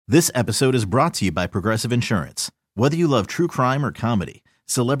This episode is brought to you by Progressive Insurance. Whether you love true crime or comedy,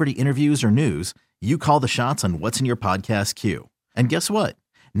 celebrity interviews or news, you call the shots on what's in your podcast queue. And guess what?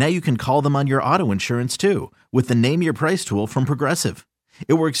 Now you can call them on your auto insurance too with the Name Your Price tool from Progressive.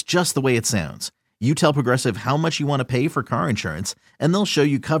 It works just the way it sounds. You tell Progressive how much you want to pay for car insurance, and they'll show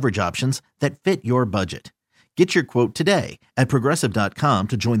you coverage options that fit your budget. Get your quote today at Progressive.com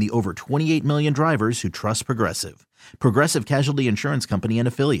to join the over 28 million drivers who trust Progressive. Progressive Casualty Insurance Company and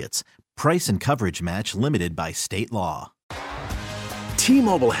Affiliates. Price and coverage match limited by state law.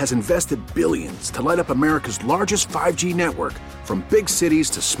 T-Mobile has invested billions to light up America's largest 5G network, from big cities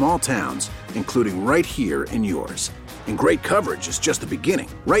to small towns, including right here in yours. And great coverage is just the beginning.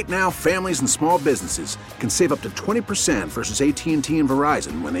 Right now, families and small businesses can save up to 20% versus AT&T and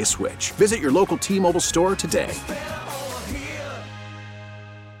Verizon when they switch. Visit your local T-Mobile store today.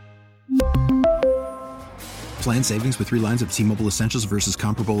 Plan savings with 3 lines of T-Mobile Essentials versus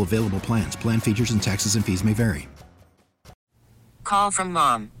comparable available plans. Plan features and taxes and fees may vary. Call from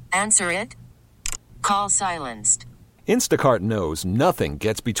mom. Answer it. Call silenced. Instacart knows nothing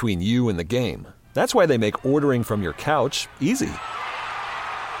gets between you and the game. That's why they make ordering from your couch easy.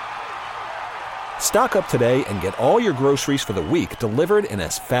 Stock up today and get all your groceries for the week delivered in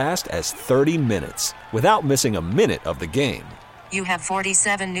as fast as 30 minutes without missing a minute of the game. You have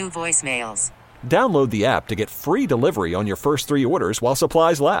 47 new voicemails. Download the app to get free delivery on your first 3 orders while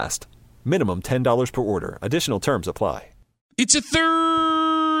supplies last. Minimum $10 per order. Additional terms apply. It's a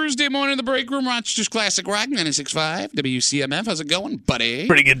Thursday morning in the break room. Rochester's Classic Rock 96.5 WCMF. How's it going, buddy?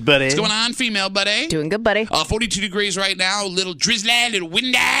 Pretty good, buddy. What's going on, female buddy? Doing good, buddy. 42 degrees right now. A little drizzly, a little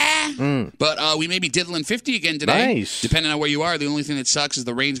windy. But we may be diddling 50 again today. Nice. Depending on where you are. The only thing that sucks is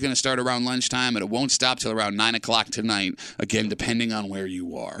the rain's going to start around lunchtime, and it won't stop till around 9 o'clock tonight. Again, depending on where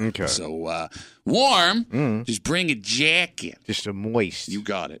you are. Okay. So warm. Just bring a jacket. Just a moist. You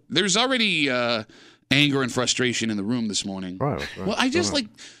got it. There's already anger and frustration in the room this morning. Right. Well, I just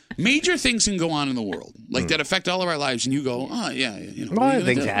major things can go on in the world that affect all of our lives, and you go, oh yeah, you know. A lot of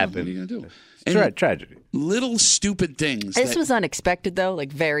things things happen. What are you gonna do? It's tragedy. Little stupid things. This was unexpected, though,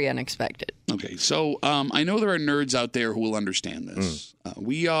 very unexpected. Okay, so I know there are nerds out there who will understand this.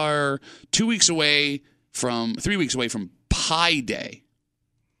 We are 3 weeks away from Pi Day.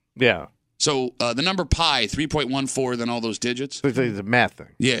 Yeah. So the number pi, 3.14, then all those digits. The math thing.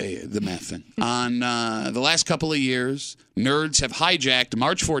 Yeah, the math thing. On the last couple of years, nerds have hijacked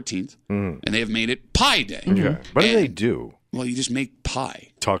March 14th, and they have made it Pi Day. Okay. What do they do? Well, you just make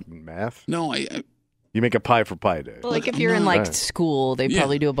pie. Talking math? No, You make a pie for Pi Day. Well, if you're in school, they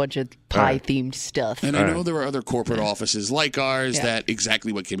probably do a bunch of pie-themed stuff. And I know there are other corporate offices like ours that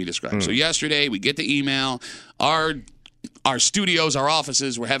exactly what Kimmy described. So yesterday, we get the email. Our studios, our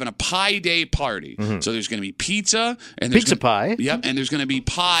offices, we're having a Pi Day party. So there's going to be pizza. And Pizza pie? Yep, and there's going to be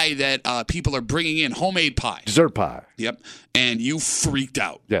pie that people are bringing in, homemade pie. Dessert pie. Yep, and you freaked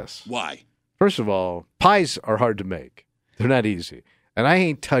out. Yes. Why? First of all, pies are hard to make. They're not easy. And I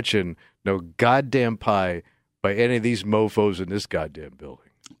ain't touching no goddamn pie by any of these mofos in this goddamn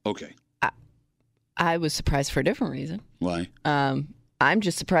building. Okay. I was surprised for a different reason. Why? I'm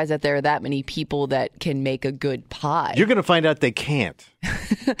just surprised that there are that many people that can make a good pie. You're going to find out they can't.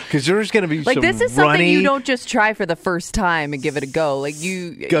 Because there's going to be some this is something you don't just try for the first time and give it a go.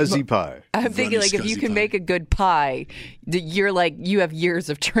 Guzzy pie. I'm thinking if you can make a good pie, you're you have years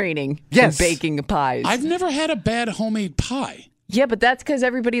of training in baking pies. I've never had a bad homemade pie. Yeah, but that's because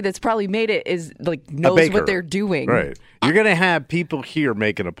everybody that's probably made it is knows what they're doing. Right. You're going to have people here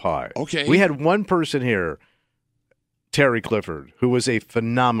making a pie. Okay. We had one person here, Terry Clifford, who was a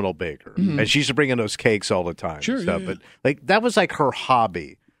phenomenal baker. And she used to bring in those cakes all the time. Sure, and stuff. yeah. But that was her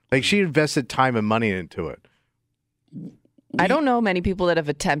hobby. She invested time and money into it. I don't know many people that have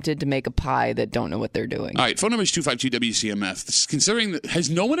attempted to make a pie that don't know what they're doing. All right, phone number is 252-WCMF. Considering has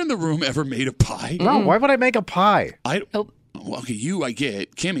no one in the room ever made a pie? No, why would I make a pie? Well, okay, I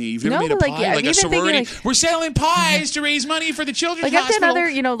get. Kimmy, you've never No, made a pie? like a sorority? thinking, We're selling pies to raise money for the children's I've hospital.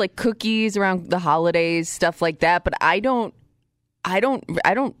 done other, cookies around the holidays, stuff like that, but I don't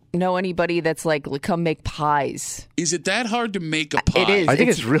know anybody that's come make pies. Is it that hard to make a pie? It is. I think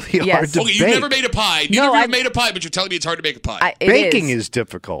it's really hard to bake. You've never made a pie. Neither of you have made a pie, but you're telling me it's hard to make a pie. Baking is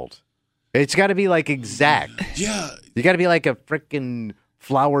difficult. It's got to be exact. Yeah. You got to be like a freaking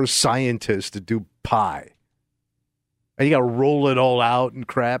flower scientist to do pie. And you got to roll it all out and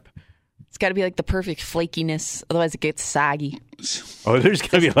crap. It's got to be the perfect flakiness, otherwise it gets soggy. Oh, there's going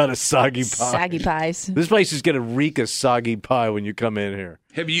to be a lot of soggy pies. Soggy pies. This place is going to reek of soggy pie when you come in here.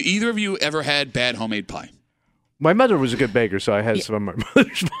 Have either of you ever had bad homemade pie? My mother was a good baker, so I had some of my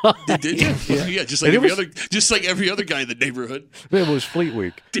mother's pie. Did you? Yeah, just like every other guy in the neighborhood. It was Fleet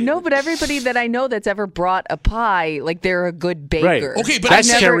Week. No, but everybody that I know that's ever brought a pie, like they're a good baker. Right. Okay, but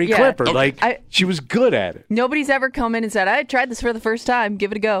that's I've Sherry never- yeah. Clipper. Like she was good at it. Nobody's ever come in and said, I tried this for the first time.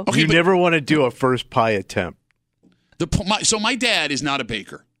 Give it a go. Okay, You but never want to do a first pie attempt. so my dad is not a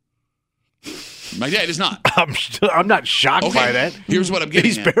baker. My dad is not. I'm not shocked by that. Here's what I'm getting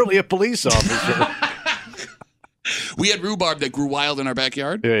He's at. barely a police officer. We had rhubarb that grew wild in our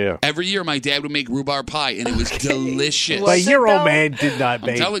backyard. Yeah. Every year, my dad would make rhubarb pie, and it was delicious. But Was your it, old though? man did not I'm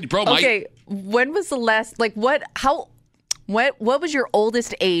bake. telling you, bro. Okay, when was the last, like what was your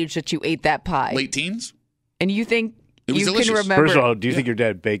oldest age that you ate that pie? Late teens. And you think It was you delicious. can remember? First of all, do you think your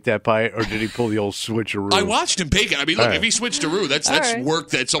dad baked that pie, or did he pull the old switcheroo? I watched him bake it. I mean, look, All right. if he switched to roux, that's right. work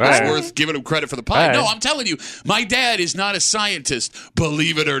that's almost All right. worth giving him credit for the pie. All No, right. I'm telling you, my dad is not a scientist,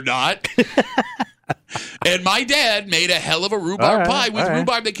 believe it or not. And my dad made a hell of a rhubarb pie with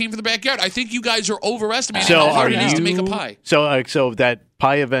rhubarb that came from the backyard. I think you guys are overestimating how hard it is to make a pie. So that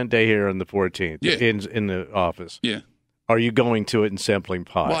pie event day here on the 14th Yeah. in the office. Yeah. Are you going to it and sampling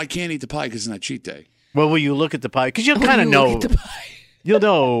pie? Well, I can't eat the pie because it's not cheat day. Well, will you look at the pie? Because you'll kind of You know. look at the pie. You'll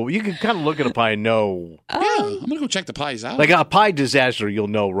know. You can kind of look at a pie and know. Yeah, I'm going to go check the pies out. Like a pie disaster, you'll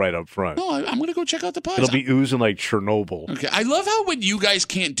know right up front. No, I'm going to go check out the pies. It'll be oozing like Chernobyl. Okay, I love how when you guys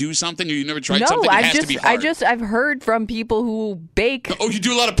can't do something or you never tried No, something, it has to be hard. I've heard from people who bake. Oh, you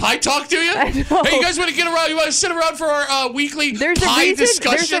do a lot of pie talk, do you? I know. Hey, you guys want to get around? You want to sit around for our weekly There's pie a reason.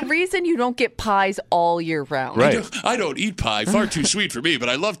 discussion? There's a reason you don't get pies all year round. Right. I don't eat pie. Far too sweet for me, but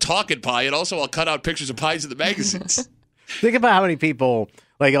I love talking pie, and also I'll cut out pictures of pies in the magazines. Think about how many people,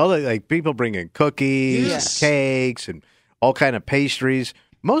 people bring in cookies, Yes. and cakes, and all kind of pastries.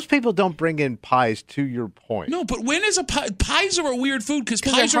 Most people don't bring in pies. To your point, No, but when is a pie? Pies are a weird food because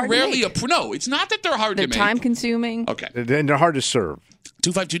 'Cause pies they're are hard to rarely make. No, it's not that they're hard They're to make. time consuming. Okay. and they're hard to serve.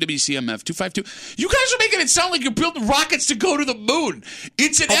 252 WCMF 252. You guys are making it sound like you're building rockets to go to the moon.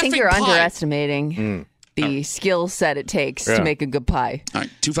 It's an I effing think you're pie. underestimating the skill set it takes Yeah. to make a good pie. All right,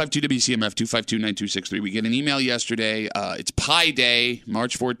 252 WCMF 252-9263. We get an email yesterday. It's Pie Day,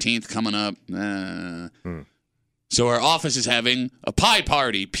 March 14th coming up. So our office is having a pie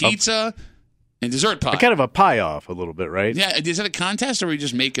party, pizza and dessert pie. Kind of a pie off a little bit, right? Yeah, is it a contest or are we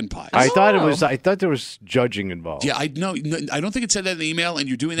just making pies? I thought there was judging involved. Yeah, I know. I don't think it said that in the email, and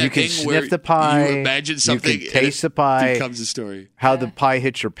you're doing that You can thing where sniff the pie, you imagine something. you can taste the and pie. It becomes a story. How the pie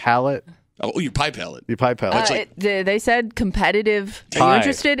hits your palate. Oh, your pie palette. Your pie palate. They said competitive. Are you Pie.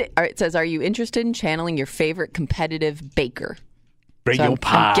 interested? It says, are you interested in channeling your favorite competitive baker? Bring So your I'm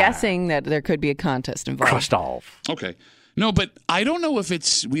pie. guessing that there could be a contest involved. Crust off. Okay. No, but I don't know if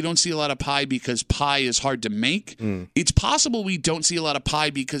we don't see a lot of pie because pie is hard to make. It's possible we don't see a lot of pie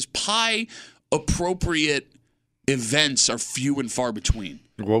because pie appropriate events are few and far between.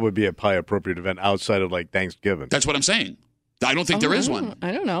 What would be a pie appropriate event outside of like Thanksgiving? That's what I'm saying. I don't think there is one.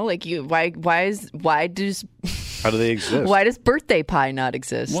 I don't know. Like why does How do they exist? why does birthday pie not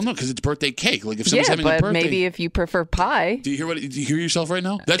exist? Well, no, because it's birthday cake. Like if someone's yeah, having a but birthday. maybe if you prefer pie, Do you hear yourself right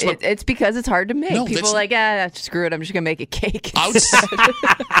now? That's what. it's because it's hard to make. No, People that's- are like, screw it. I'm just gonna make a cake.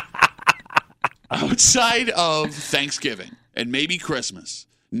 Outside of Thanksgiving and maybe Christmas,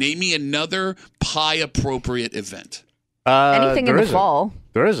 name me another pie appropriate event. Anything in there the isn't. fall.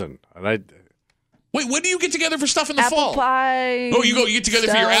 There isn't. And Wait, when do you get together for stuff in the Apple fall? pie. Oh, you get together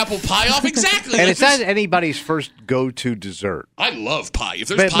for your stuff. apple pie off? Exactly. and Like it's not this- anybody's first go-to dessert. I love pie. If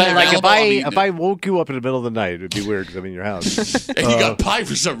there's But, pie like available, I'm eating if it. I woke you up in the middle of the night, it'd be weird because I'm in your house. And you got pie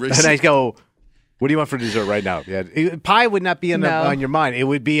for some reason. And I go, "What do you want for dessert right now?" Yeah, pie would not be No. on your mind. It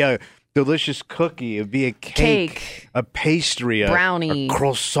would be a delicious cookie. It would be a cake. A pastry, Brownie. a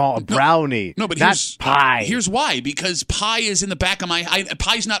croissant, a brownie. No, but not here's pie. Here's why: because pie is in the back of my.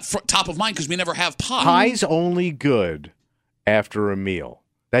 Pie's not top of mind because we never have pie. Pie's only good after a meal.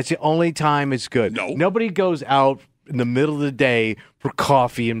 That's the only time it's good. No. Nobody goes out in the middle of the day for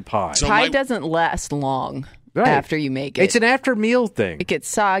coffee and pie. So Pie my- doesn't last long Right. after you make it. It's an after meal thing. It gets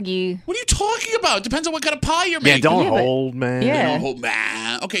soggy. What are you talking about? Depends on what kind of pie you're Yeah, making. don't Yeah, but- hold, man.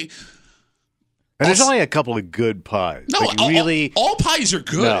 Yeah. Okay. And there's only a couple of good pies. No, Like, all, really. all pies are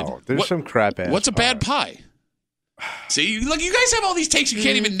good. No, there's some crap ass. What's a bad pie? See, look, you guys have all these takes. You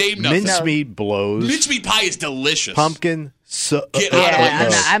can't even name nothing. Mincemeat blows. Mincemeat pie is delicious. Pumpkin. Get out of Yeah,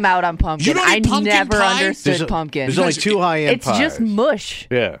 my I'm out on pumpkin. You don't I eat pumpkin never pie? understood There's pumpkin. There's only guys- two high-end it's pies. just mush.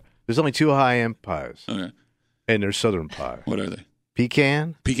 Yeah. There's only two high-end pies. Okay. And there's southern pie. What are they?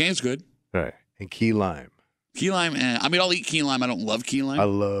 Pecan. Pecan's good. Right. And key lime. Key lime. I mean, I'll eat key lime. I don't love key lime. I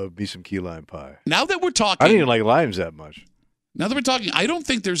love me some key lime pie. Now that we're talking, I don't even like limes that much. Now that we're talking, I don't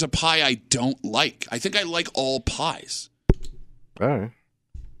think there's a pie I don't like. I think I like all pies. All right.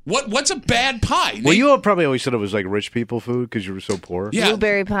 What's a bad pie? Well, you probably always said it was like rich people food because you were so poor. Yeah.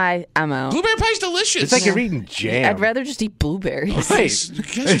 Blueberry pie, I'm out. Blueberry pie's delicious. It's like you're eating jam. I'd rather just eat blueberries. Right. It's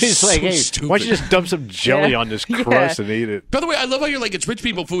like, so hey, stupid. why don't you just dump some jelly on this crust and eat it? By the way, I love how you're like, it's rich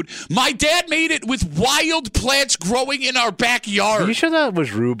people food. My dad made it with wild plants growing in our backyard. Are you sure that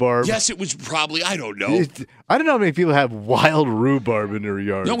was rhubarb? Yes, it was probably. I don't know. I don't know how many people have wild rhubarb in their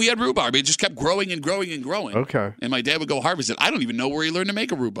yard. No, we had rhubarb. It just kept growing and growing and growing. Okay. And my dad would go harvest it. I don't even know where he learned to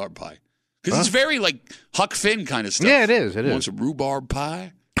make a rhubarb pie. Because it's very like Huck Finn kind of stuff. Yeah, it is. It is. Want some rhubarb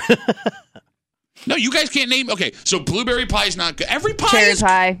pie? No, you guys can't name. Okay, so blueberry pie is not good. Every pie Cherry is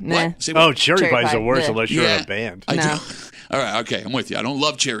pie, nah. What? Say what? Oh, cherry pie is the worst yeah. unless you're in a band. I No. do. All right, okay, I'm with you. I don't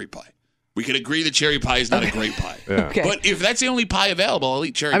love cherry pie. We can agree that cherry pie is not a great pie. Yeah. Okay. But if that's the only pie available, I'll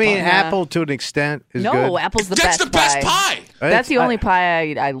eat cherry I mean, pie. apple to an extent is No, good. apple's the That's best the best pie. That's the only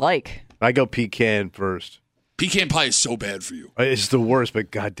pie I like. I go pecan first. Pecan pie is so bad for you. It's the worst,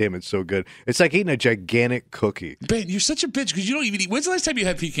 but goddamn, it's so good. It's like eating a gigantic cookie. Ben, you're such a bitch because you don't even eat. When's the last time you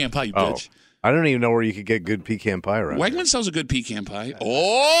had pecan pie, you bitch? I don't even know where you could get good pecan pie around. Wegman sells a good pecan pie.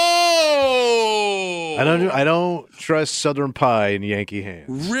 Oh! I don't trust Southern pie in Yankee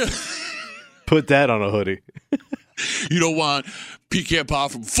hands. Really? Put that on a hoodie. You don't want pecan pie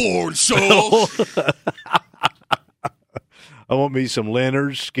from Ford Soul? I want me some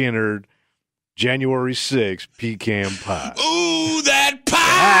Leonard Skinner January 6th pecan pie. Ooh, that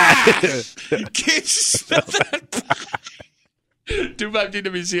pie! Can't you smell that pie?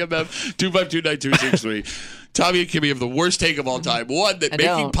 252-WCMF, 252-9263. Tommy and Kimmy have the worst take of all time. One, that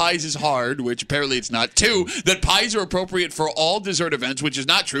making pies is hard, which apparently it's not. Two, that pies are appropriate for all dessert events, which is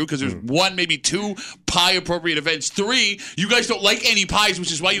not true because there's one, maybe two pie-appropriate events. Three, you guys don't like any pies,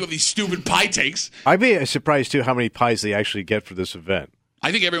 which is why you have these stupid pie takes. I'd be surprised, too, how many pies they actually get for this event.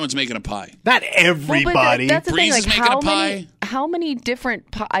 I think everyone's making a pie. Not everybody. That's the Breeze thing. is Like, making a pie. how many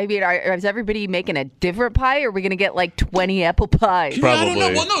different pie? I mean, is everybody making a different pie, or are we going to get like 20 apple pies? Yeah, I don't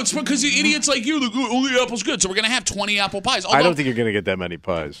know. Well, no, it's because the idiots like you, only apple's good, so we're going to have 20 apple pies. Although, I don't think you're going to get that many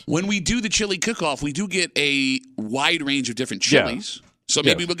pies. When we do the chili cook-off, we do get a wide range of different chilies. Yeah. So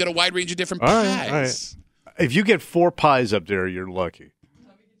maybe we'll get a wide range of different pies. All right. If you get 4 pies up there, you're lucky.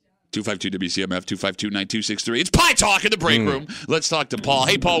 252-WCMF, 252-9263. It's Pie Talk in the break room. Let's talk to Paul.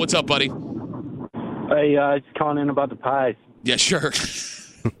 Hey, Paul, what's up, buddy? Hey, just calling in about the pies. Yeah, sure.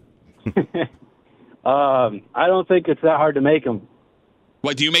 I don't think it's that hard to make them.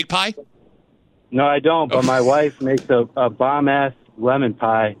 What, do you make pie? No, I don't, but my wife makes a bomb-ass lemon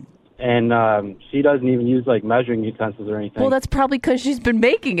pie, and she doesn't even use, like, measuring utensils or anything. Well, that's probably because she's been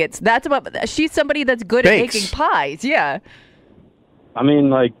making it. That's about. She's somebody that's good at making pies. Yeah. I mean,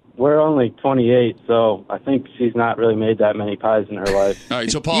 like, we're only 28, so I think she's not really made that many pies in her life. All right,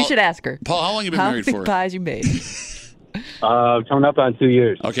 so Paul, you should ask her. Paul, how long have you been married for? How many pies you made? Coming up on 2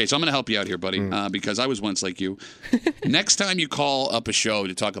 years. Okay, so I'm going to help you out here, buddy, because I was once like you. Next time you call up a show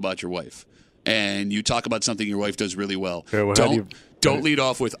to talk about your wife, and you talk about something your wife does really well, don't lead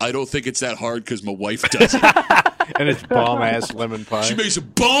off with, I don't think it's that hard because my wife does it. And it's bomb-ass lemon pie. She makes a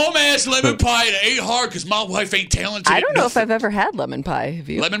bomb-ass lemon pie and it ain't hard because my wife ain't talented. I don't know if I've ever had lemon pie. Have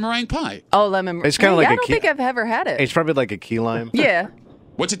you? Lemon meringue pie. Oh, lemon meringue. It's kind of like I don't think I've ever had it. It's probably like a key lime. Yeah.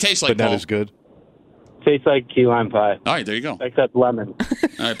 What's it taste like, But not Paul? as good. Tastes like key lime pie. All right, there you go. Except lemon. All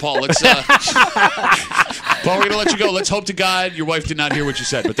right, Paul, let's... Paul, we're going to let you go. Let's hope to God your wife did not hear what you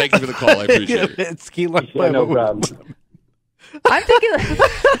said, but thank you for the call. I appreciate it. It's key lime pie. Yeah, no problem. I'm thinking...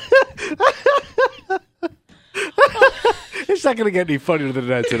 It's not going to get any funnier than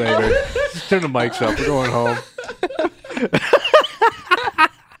that today, man. Just turn the mics up. We're going home.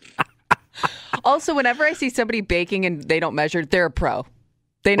 Also, whenever I see somebody baking and they don't measure, they're a pro.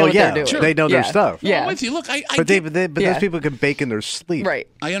 They know what yeah, they're doing. They know their stuff. Yeah. I'm with you. Look, But those people can bake in their sleep. Right.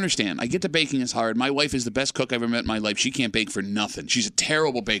 I understand. I get the baking is hard. My wife is the best cook I've ever met in my life. She can't bake for nothing. She's a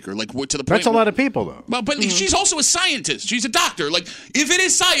terrible baker. Like, to the point. That's a lot of people, though. Well, but she's also a scientist. She's a doctor. Like, if it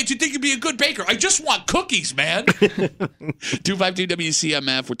is science, you'd think you'd be a good baker. I just want cookies, man.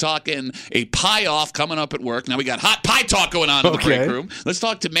 252-WCMF. We're talking a pie off coming up at work. Now we got hot pie talk going on in the break room. Let's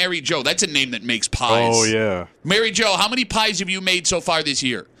talk to Mary Jo. That's a name that makes pies. Oh, yeah. Mary Jo, how many pies have you made so far this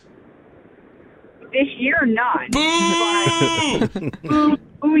year? This year, none. Boo!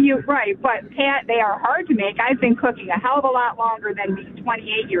 Ooh, you're right. But, Pat, they are hard to make. I've been cooking a hell of a lot longer than me,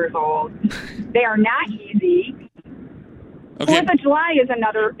 28 years old. They are not easy. Okay. 4th of July is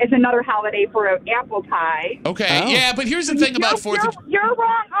another holiday for an apple pie. Okay, yeah, but here's the thing about 4th of... You're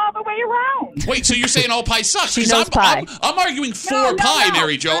wrong all the way around. Wait, so you're saying all pie sucks? She knows pie. I'm arguing for pie,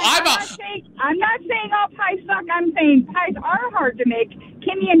 Mary Jo. I'm not saying all pies suck. I'm saying pies are hard to make.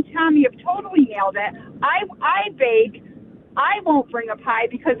 Kimmy and Tommy have totally nailed it. I bake. I won't bring a pie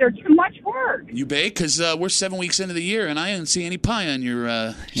because they're too much work. You bake? Because we're 7 weeks into the year, and I didn't see any pie on your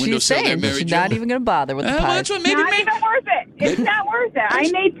windowsill She's saying there, Mary she's Jo. not even going to bother with the pie. That's what maybe. Not even worth it. It's not worth it.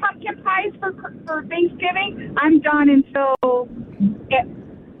 I made pumpkin pies for Thanksgiving. I'm done until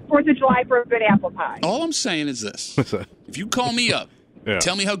 4th of July for a good apple pie. All I'm saying is this. If you call me up,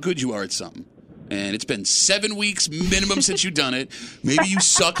 tell me how good you are at something, and it's been 7 weeks minimum since you've done it, maybe you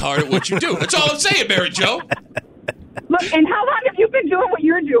suck hard at what you do. That's all I'm saying, Mary Jo. Look, and how long have you been doing what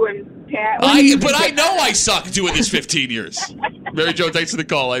you're doing, Pat? But I know I suck doing this 15 years. Mary Jo, thanks for the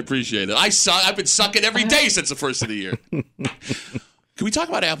call. I appreciate it. I've been sucking every day since the first of the year. Can we talk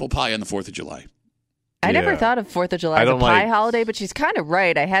about apple pie on the 4th of July? I never thought of 4th of July as a pie holiday, but she's kind of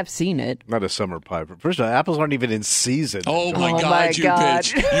right. I have seen it. Not a summer pie. First of all, apples aren't even in season. Oh, my God, you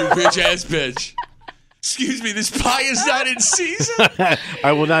bitch. You bitch-ass bitch. Excuse me, this pie is not in season?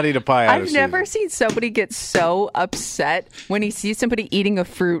 I will not eat a pie out of season. I've never seen somebody get so upset when he sees somebody eating a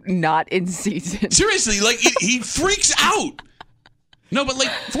fruit not in season. Seriously, like, he freaks out. No, but, like,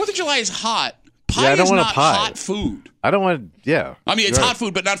 4th of July is hot. I don't is want not a pie. hot food. I don't want, I mean, it's hot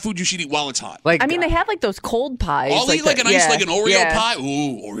food, but not food you should eat while it's hot. Like, I mean, they have, like, those cold pies. I'll eat, like an Oreo pie.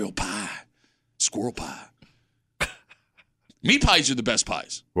 Ooh, Oreo pie. Squirrel pie. Meat pies are the best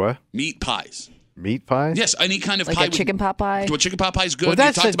pies. What? Meat pies. Meat pie? Yes, any kind of like pie. Like a chicken pot pie? Well, chicken pot pie is good. Well,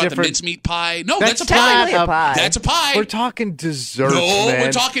 that's you talked about the mincemeat pie. No, that's a pie. That's a pie. We're talking desserts, No, man.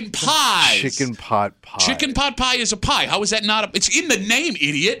 we're talking pies. Chicken pot pie. Chicken pot pie is a pie. How is that not it's in the name,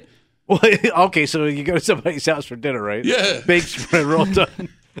 idiot. Well, okay, so you go to somebody's house for dinner, right? Yeah. Baked spread rolled done.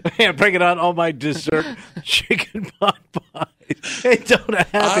 And bring it on all my dessert chicken pot pies. Hey, don't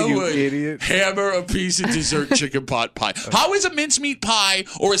have it, you idiot. Hammer a piece of dessert chicken pot pie. How is a mincemeat pie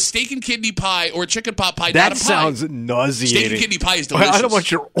or a steak and kidney pie or a chicken pot pie not a pie? That sounds nauseating. Steak and kidney pie is delicious. I don't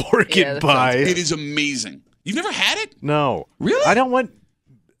want your orchid pie. It is amazing. You've never had it? No. Really? I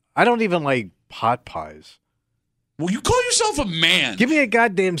don't even like pot pies. Well, you call yourself a man. Give me a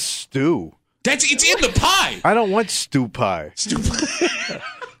goddamn stew. It's in the pie. I don't want stew pie.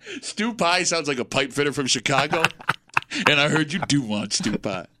 Stew pie sounds like a pipe fitter from Chicago. And I heard you do want stew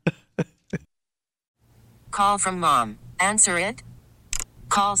pie. Call from mom. Answer it.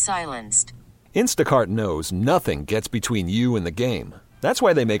 Call silenced. Instacart knows nothing gets between you and the game. That's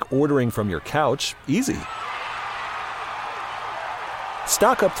why they make ordering from your couch easy.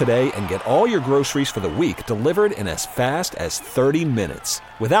 Stock up today and get all your groceries for the week delivered in as fast as 30 minutes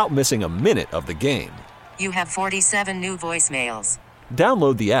without missing a minute of the game. You have 47 new voicemails.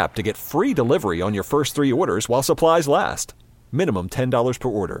 Download the app to get free delivery on your first 3 orders while supplies last. Minimum $10 per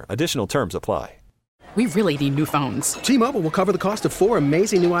order. Additional terms apply. We really need new phones. T-Mobile will cover the cost of 4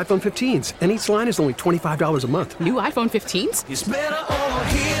 amazing new iPhone 15s, and each line is only $25 a month. New iPhone 15s? It's better over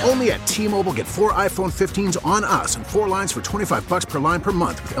here. Only at T-Mobile, get 4 iPhone 15s on us and 4 lines for $25 per line per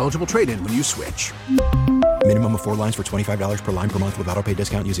month with eligible trade-in when you switch. Minimum of 4 lines for $25 per line per month with autopay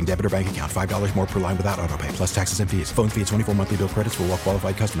discount using debit or bank account. $5 more per line without autopay, plus taxes and fees. Phone fee at 24 monthly bill credits for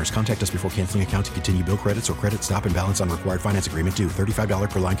well-qualified customers. Contact us before canceling account to continue bill credits or credit stop and balance on required finance agreement due. $35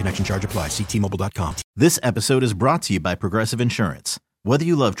 per line connection charge applies. See T-Mobile.com. This episode is brought to you by Progressive Insurance. Whether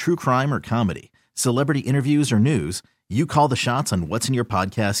you love true crime or comedy, celebrity interviews or news, you call the shots on what's in your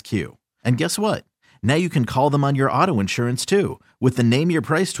podcast queue. And guess what? Now you can call them on your auto insurance too with the Name Your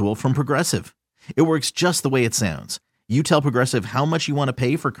Price tool from Progressive. It works just the way it sounds. You tell Progressive how much you want to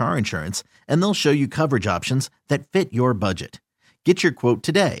pay for car insurance, and they'll show you coverage options that fit your budget. Get your quote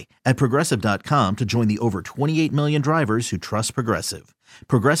today at Progressive.com to join the over 28 million drivers who trust Progressive.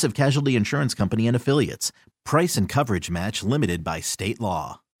 Progressive Casualty Insurance Company and Affiliates. Price and coverage match limited by state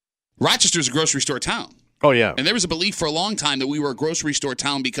law. Rochester's a grocery store town. Oh, yeah. And there was a belief for a long time that we were a grocery store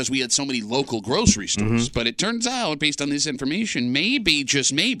town because we had so many local grocery stores. But it turns out, based on this information, maybe,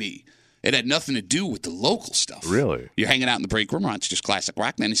 just maybe, it had nothing to do with the local stuff. Really? You're hanging out in the break room. Rochester's Classic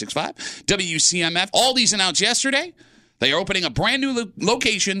Rock 96.5. WCMF. All these announced yesterday. They are opening a brand new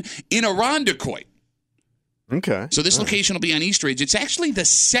location in Irondequoit. Okay. So this location will be on East Ridge. It's actually the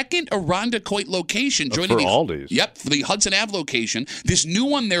second Irondequoit location. Joining for Aldi's. Yep, for the Hudson Ave location. This new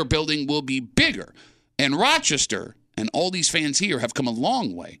one they're building will be bigger. And Rochester and all these fans here have come a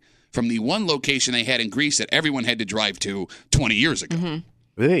long way from the one location they had in Greece that everyone had to drive to 20 years ago.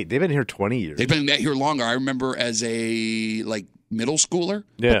 They've been here 20 years. They've been here longer. I remember as a middle schooler.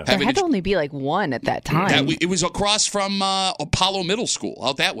 Yeah. There had to only be like one at that time. It was across from Apollo Middle School,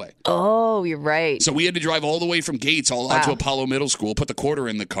 out that way. Oh, you're right. So we had to drive all the way from Gates out to Apollo Middle School, put the quarter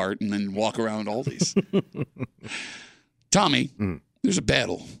in the cart, and then walk around Aldi's. Tommy, there's a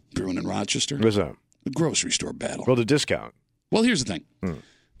battle brewing in Rochester. What's that? The grocery store battle. Well, the discount. Well, here's the thing.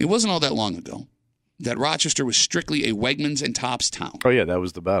 It wasn't all that long ago that Rochester was strictly a Wegmans and Tops town. Oh, yeah, that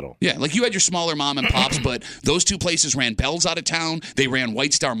was the battle. Yeah, like you had your smaller mom and pops, but those two places ran Bell's out of town. They ran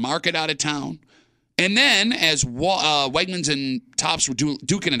White Star Market out of town. And then as Wegmans and Tops were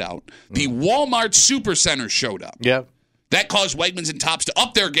duking it out, the Walmart Supercenter showed up. Yeah. That caused Wegmans and Tops to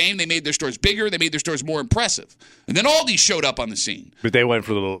up their game. They made their stores bigger. They made their stores more impressive. And then Aldi showed up on the scene. But they went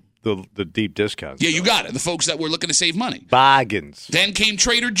for the deep discounts. Yeah, you got it. The folks that were looking to save money. Bargains. Then came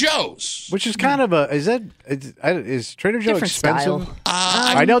Trader Joe's. Which is kind of is Trader Joe Different expensive? style.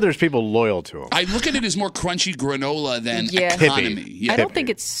 I know there's people loyal to them. I look at it as more crunchy granola than Yeah. economy. Hippie. Yeah. I don't think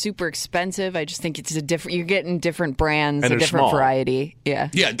it's super expensive. I just think it's a different. You're getting different brands, And a they're different small. variety. Yeah.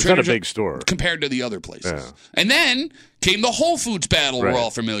 Yeah, It's not a big store. compared to the other places. Yeah. And then came the Whole Foods battle Right. we're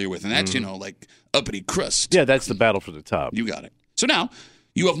all familiar with, and that's like uppity crust. Yeah, that's the battle for the top. You got it. So now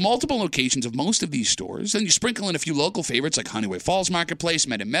you have multiple locations of most of these stores, and you sprinkle in a few local favorites like Honeyway Falls Marketplace,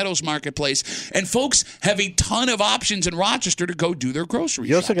 Meadow Meadows Marketplace, and folks have a ton of options in Rochester to go do their grocery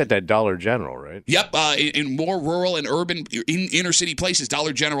You also shopping. got that Dollar General, right? Yep, in more rural and urban, in inner city places,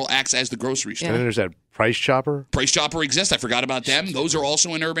 Dollar General acts as the grocery store. And then there's that Price Chopper. Price Chopper exists. I forgot about them. Those are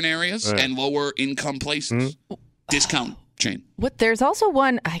also in urban areas and lower income places. Discount chain. What? There's also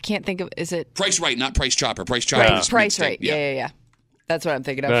one I can't think of. Is it Price Right, not Price Chopper. Price Chopper. is Price mid-state. Right? Yeah. That's what I'm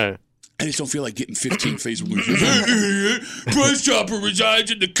thinking of. I just don't feel like getting 15 Facebook messages. Price Chopper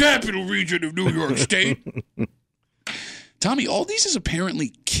resides in the capital region of New York State. Tommy, all these is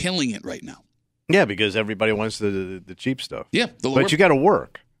apparently killing it right now. Yeah, because everybody wants the cheap stuff. Yeah, but you got to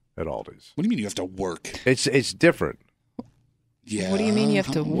work at Aldi's. What do you mean you have to work? It's different. Yeah. What do you mean you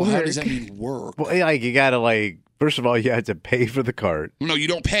have to work? How does that mean work? Well, like you got to first of all, you have to pay for the cart. No, you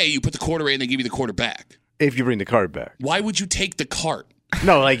don't pay. You put the quarter in, they give you the quarter back. If you bring the cart back. Why would you take the cart?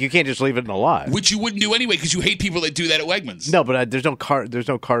 No, you can't just leave it in the lot. Which you wouldn't do anyway because you hate people that do that at Wegmans. No, but there's no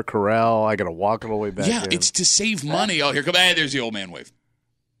car corral. I got to walk all the way back. Yeah, in. it's to save money. Oh, here come. There's the old man wave.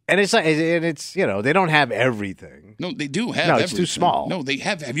 And it's they don't have everything. No, they do have. No, everything. it's too small. No, they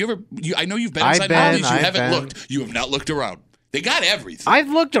have. Have you ever? I know you've been I've inside been, Aldi's. You I've haven't been. looked. You have not looked around. They got everything. I've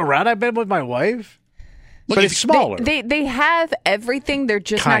looked around. I've been with my wife. Look, but it's smaller. They have everything. They're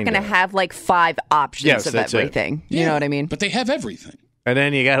just not Kinda. going to have 5 options Yes, of that's everything. Yeah, You know what I mean? But they have everything. And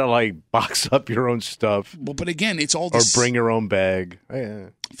then you got to box up your own stuff. Well, but again, it's all Or this. bring your own bag. Yeah.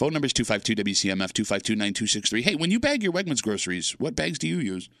 Phone number is 252-WCMF, 252-9263. Hey, when you bag your Wegmans groceries, what bags do you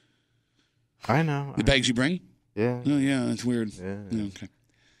use? I know. The bags you bring? Yeah. Oh, yeah, that's weird. Yeah, okay.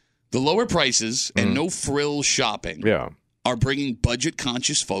 The lower prices and no frill shopping Yeah. are bringing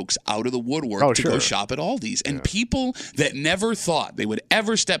budget-conscious folks out of the woodwork Oh, to go sure. shop at Aldi's. And people that never thought they would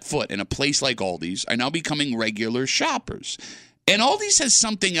ever step foot in a place like Aldi's are now becoming regular shoppers. And Aldi's has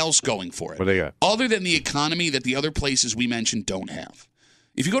something else going for it. What do they got? Other than the economy that the other places we mentioned don't have.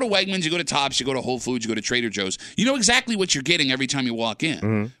 If you go to Wegmans, you go to Tops, you go to Whole Foods, you go to Trader Joe's, you know exactly what you're getting every time you walk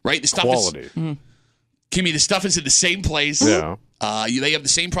in, right? The stuff Quality. Kimmy, the stuff is in the same place. Yeah. They have the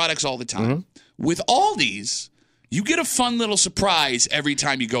same products all the time. With Aldi's, you get a fun little surprise every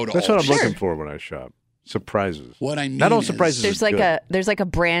time you go to That's Aldi's. what I'm looking for when I shop. Surprises. What I mean Not all is- surprises. There's is good. a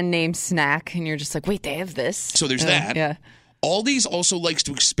brand name snack, and you're just like, wait, they have this. So there's that. Yeah. Aldi's also likes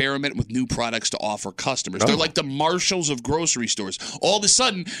to experiment with new products to offer customers. They're like the Marshalls of grocery stores. All of a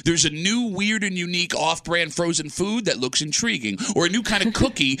sudden, there's a new weird and unique off-brand frozen food that looks intriguing, or a new kind of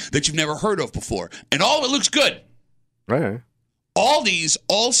cookie that you've never heard of before. And all of it looks good. Right. Aldi's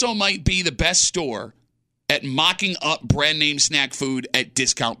also might be the best store at mocking up brand name snack food at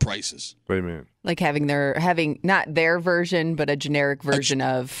discount prices. What do you mean? Like having not their version, but a generic version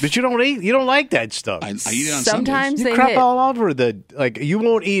of. But you don't eat. You don't like that stuff. I eat it on Sometimes Sundays. they You crap hit. all over you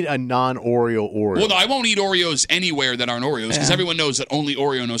won't eat a non-Oreo Oreo. Well, no, I won't eat Oreos anywhere that aren't Oreos because everyone knows that only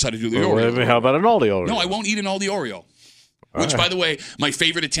Oreo knows how to do the Oreo. How about an Aldi Oreo? No, I won't eat an Aldi Oreo. Which, by the way, my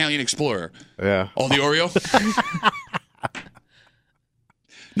favorite Italian explorer. Yeah. Aldi Oreo.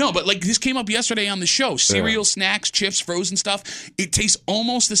 No, but this came up yesterday on the show. Cereal, snacks, chips, frozen stuff. It tastes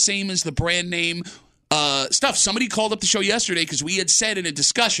almost the same as the brand name stuff. Somebody called up the show yesterday because we had said in a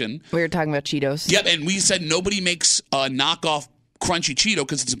discussion. We were talking about Cheetos. Yep, and we said nobody makes a knockoff crunchy Cheeto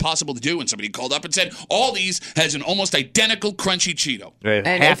because it's impossible to do. And somebody called up and said Aldi's has an almost identical crunchy Cheeto.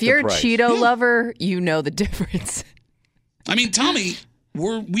 And if you're a Cheeto lover, you know the difference. I mean, Tommy,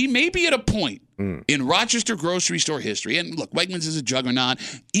 we may be at a point in Rochester grocery store history, and look, Wegmans is a juggernaut.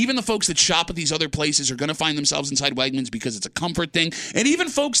 Even the folks that shop at these other places are going to find themselves inside Wegmans because it's a comfort thing. And even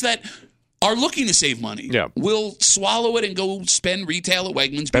folks that are looking to save money will swallow it and go spend retail at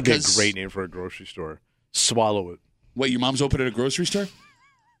Wegmans. That'd be a great name for a grocery store. Swallow it. Wait, your mom's open at a grocery store?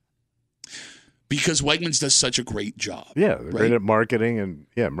 Because Wegmans does such a great job. Yeah, they're great at marketing and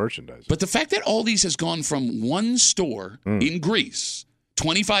merchandising. But the fact that Aldi's has gone from one store in Greece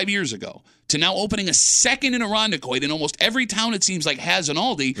 25 years ago to now opening a second in Irondequoit, in almost every town it seems like has an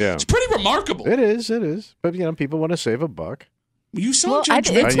Aldi, it's pretty remarkable. It is. But people people want to save a buck. You sound it's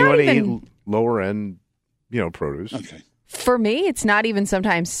you not want to even eat lower end, produce. Okay. For me, it's not even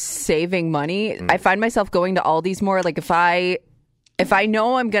sometimes saving money. I find myself going to Aldi's more. Like if I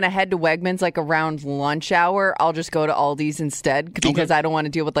know I'm going to head to Wegmans like around lunch hour, I'll just go to Aldi's instead because I don't want to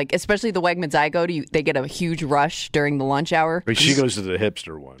deal with especially the Wegmans I go to, they get a huge rush during the lunch hour. But she goes to the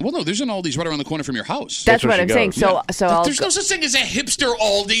hipster one. Well, no, there's an Aldi's right around the corner from your house. That's what I'm saying. So there's no such thing as a hipster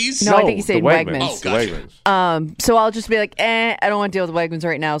Aldi's. No, I think he's saying Wegmans. Oh, gotcha. So I'll just be like, I don't want to deal with Wegmans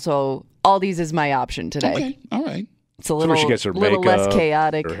right now, so Aldi's is my option today. Okay, all right. It's a little, she gets her little makeup, less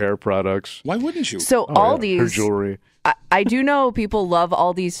chaotic. Her hair products. Why wouldn't you? So Aldi's, her jewelry. I do know people love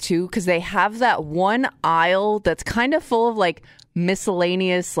Aldi's too because they have that one aisle that's kind of full of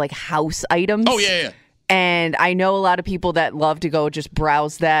miscellaneous house items. Oh yeah. And I know a lot of people that love to go just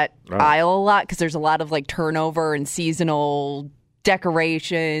browse that aisle a lot because there's a lot of turnover and seasonal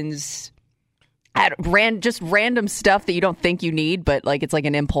decorations. Just random stuff that you don't think you need, but it's like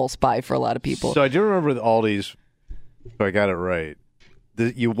an impulse buy for a lot of people. So I do remember the Aldi's, if I got it right.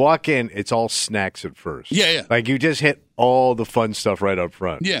 You walk in, it's all snacks at first. Yeah. You just hit all the fun stuff right up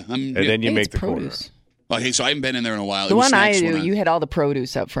front. Yeah. And then you make the produce. corner. Okay, so I haven't been in there in a while. The one I do, you hit all the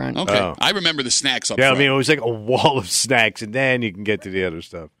produce up front. Okay. Oh. I remember the snacks up front. Yeah, it was like a wall of snacks, and then you can get to the other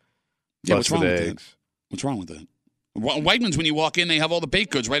stuff. Yeah, what's wrong with that? What's wrong with that? Wegmans, when you walk in, they have all the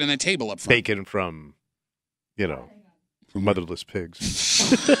baked goods right on that table up front. Bacon from motherless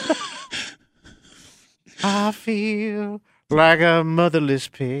pigs. I feel like a motherless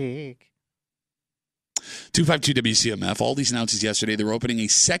pig. 252 WCMF. Aldi's announces yesterday they're opening a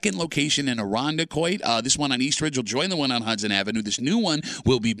second location in Irondequoit. This one on East Ridge will join the one on Hudson Avenue. This new one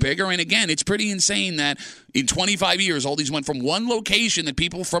will be bigger. And again, it's pretty insane that in 25 years, Aldi's went from one location that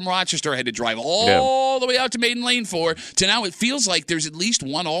people from Rochester had to drive all the way out to Maiden Lane for, to now it feels like there's at least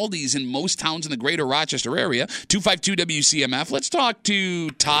one Aldi's in most towns in the greater Rochester area. 252 WCMF. Let's talk to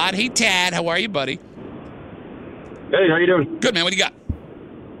Todd. Hey, Tad. How are you, buddy? Hey, how you doing? Good, man. What do you got?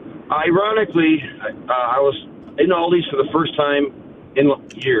 Ironically, I was in Aldi's for the first time in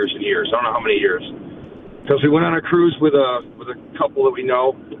years and years. I don't know how many years. Because we went on a cruise with a couple that we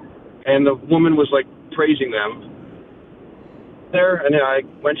know, and the woman was praising them there, and then I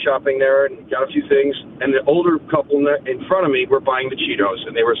went shopping there and got a few things, and the older couple in front of me were buying the Cheetos,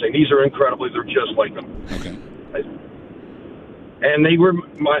 and they were saying, these are incredible, they're just like them. Okay. And they were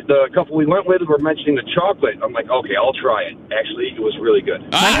the couple we went with were mentioning the chocolate. I'm like, okay, I'll try it. Actually, it was really good.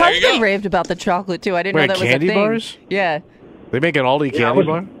 My husband raved about the chocolate too. I didn't know that was a thing. Candy bars? Yeah. They make an Aldi candy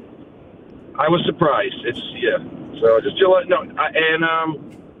bar? I was surprised. So just chill it. No, I don't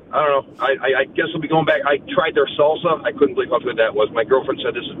know. I guess I'll be going back. I tried their salsa. I couldn't believe how good that was. My girlfriend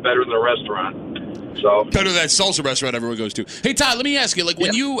said this is better than the restaurant. So better than that salsa restaurant everyone goes to. Hey, Todd, let me ask you,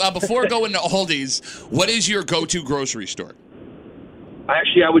 when you before going to Aldi's, what is your go-to grocery store?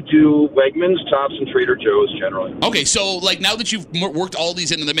 Actually, I would do Wegmans, Tops, and Trader Joe's generally. Okay, so now that you've worked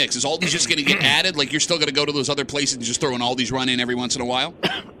Aldi's into the mix, is Aldi's just going to get added? You're still going to go to those other places and just throw an Aldi's run in every once in a while?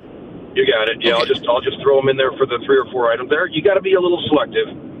 You got it. Yeah, okay. I'll just throw them in there for the 3 or 4 items. There, you got to be a little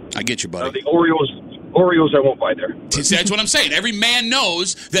selective. I get you, buddy. The Oreos I won't buy there. That's what I'm saying. Every man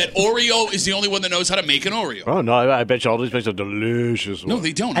knows that Oreo is the only one that knows how to make an Oreo. Oh, no, I bet you Aldi's makes a delicious one. No,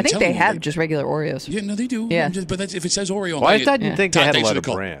 they don't. I think they have just regular Oreos. Yeah, no, they do. Yeah. But if it says Oreo, I thought you'd think they had a lot of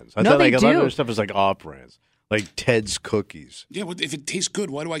brands. I thought they a lot of do. their stuff is off brands. Like Ted's Cookies. Yeah, well, if it tastes good,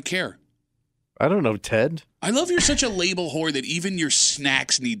 why do I care? I don't know, Ted. I love you're such a label whore that even your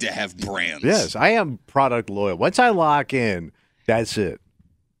snacks need to have brands. Yes, I am product loyal. Once I lock in, that's it.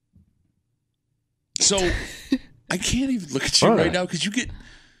 So I can't even look at you right now because you get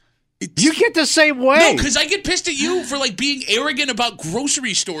the same way. No, because I get pissed at you for being arrogant about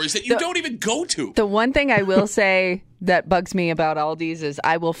grocery stores that you don't even go to. The one thing I will say that bugs me about Aldi's is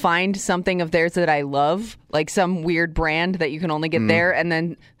I will find something of theirs that I love, like some weird brand that you can only get there, and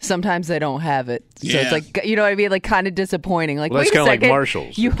then sometimes they don't have it. So it's you know what I mean? Kind of disappointing. Wait a second. Like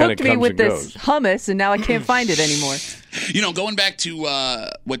Marshalls. You hooked me with this hummus, and now I can't find it anymore. Going back to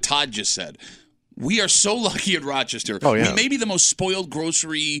what Todd just said, We are so lucky in Rochester. Oh, yeah. We may be the most spoiled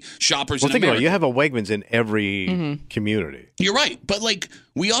grocery shoppers in think America. about it. You have a Wegmans in every community. You're right. But,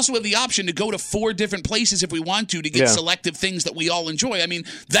 we also have the option to go to 4 different places if we want to get selective things that we all enjoy. I mean,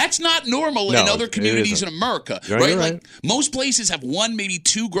 that's not normal in other communities in America, right? Like, most places have 1, maybe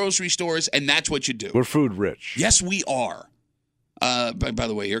 2 grocery stores, and that's what you do. We're food rich. Yes, we are. By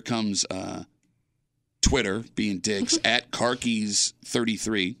the way, here comes Twitter being dicks at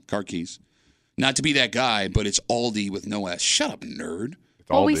Carkeys33. Carkeys. Not to be that guy, but it's Aldi with no S. Shut up, nerd.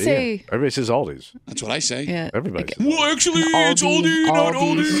 Well, we say... Everybody says Aldi's. That's what I say. Yeah. Everybody says Well, actually, it's Aldi, not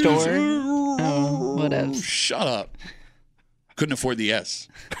Aldi. Store. Oh, whatever. Shut up. Couldn't afford the S.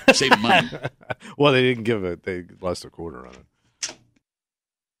 Save money. Well, they didn't give it. They lost a quarter on it.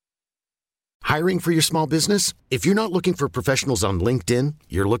 Hiring for your small business? If you're not looking for professionals on LinkedIn,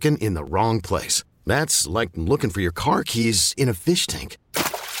 you're looking in the wrong place. That's like looking for your car keys in a fish tank.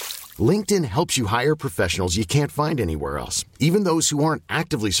 LinkedIn helps you hire professionals you can't find anywhere else, even those who aren't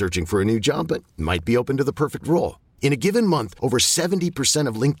actively searching for a new job but might be open to the perfect role. In a given month, over 70%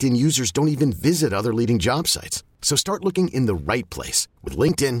 of LinkedIn users don't even visit other leading job sites. So start looking in the right place. With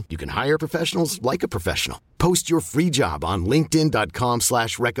LinkedIn, you can hire professionals like a professional. Post your free job on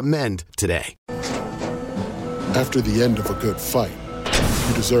linkedin.com/recommend today. After the end of a good fight,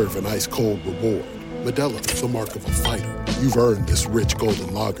 you deserve an ice-cold reward. Modelo is the mark of a fighter. You've earned this rich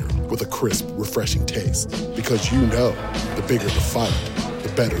golden lager with a crisp, refreshing taste. Because you know, the bigger the fight, the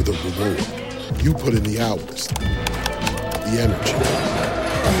better the reward. You put in the hours, the energy,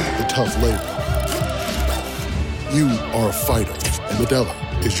 the tough labor. You are a fighter, and Modelo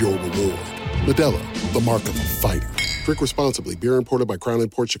is your reward. Modelo, the mark of a fighter. Drink responsibly. Beer imported by Crown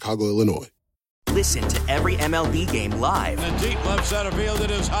Imports, Chicago, Illinois. Listen to every MLB game live. In the deep left center field, it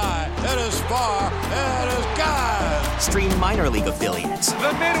is high, it is far, it is gone. Stream minor league affiliates.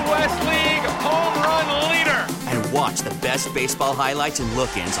 The Midwest League home run leader. And watch the best baseball highlights and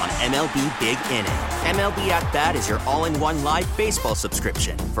look-ins on MLB Big Inning. MLB At Bat is your all-in-one live baseball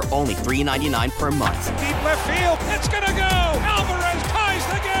subscription for only $3.99 per month. Deep left field, it's gonna go. Alvarez ties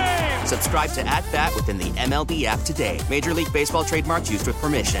the game. Subscribe to At Bat within the MLB app today. Major League Baseball trademarks used with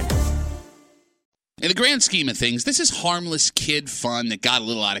permission. In the grand scheme of things, this is harmless kid fun that got a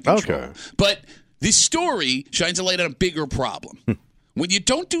little out of control. Okay. But this story shines a light on a bigger problem. When you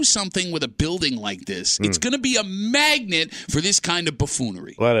don't do something with a building like this, it's going to be a magnet for this kind of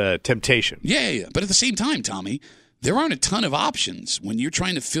buffoonery. A lot of temptation. Yeah. But at the same time, Tommy, there aren't a ton of options when you're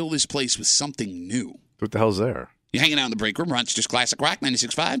trying to fill this place with something new. What the hell's there? You're hanging out in the break room, Rochester's Classic Rock,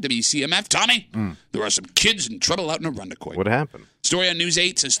 96.5, WCMF. Tommy, there are some kids in trouble out in Arundecoit. What happened? Story on News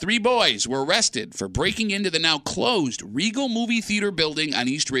 8 says 3 boys were arrested for breaking into the now closed Regal Movie Theater building on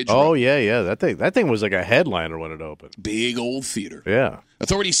East Ridge Road. Oh, yeah. That thing was like a headliner when it opened. Big old theater. Yeah.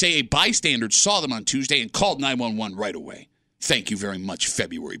 Authorities say a bystander saw them on Tuesday and called 911 right away. Thank you very much,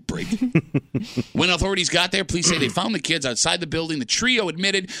 February break. When authorities got there, police say they found the kids outside the building. The trio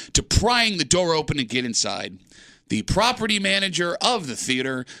admitted to prying the door open to get inside. The property manager of the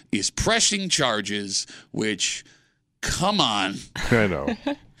theater is pressing charges, which, come on. I know.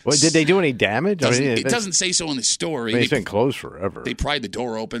 Well, did they do any damage? It doesn't say so in the story. It's been closed forever. They pried the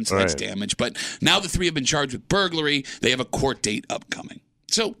door open, so that's damage. But now the 3 have been charged with burglary. They have a court date upcoming.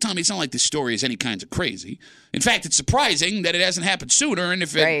 So, Tommy, it's not like this story is any kinds of crazy. In fact, it's surprising that it hasn't happened sooner, and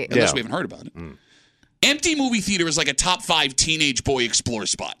unless we haven't heard about it. Empty movie theater is like a top 5 teenage boy explore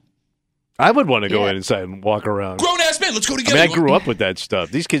spot. I would want to go inside and walk around. Grown-ass men, let's go together. I grew up with that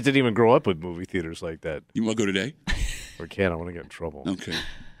stuff. These kids didn't even grow up with movie theaters like that. You want to go today? Or can't. I want to get in trouble. Okay.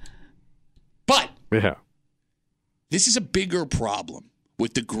 But yeah, this is a bigger problem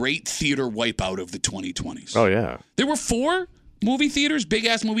with the great theater wipeout of the 2020s. Oh, yeah. There were 4 movie theaters,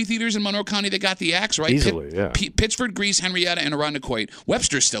 big-ass movie theaters in Monroe County that got the axe, right? Easily, yeah. Pittsford, Greece, Henrietta, and Arundecoit.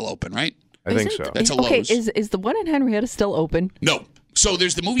 Webster's still open, right? I think so. That's a Lowe's. Okay, is the one in Henrietta still open? No. So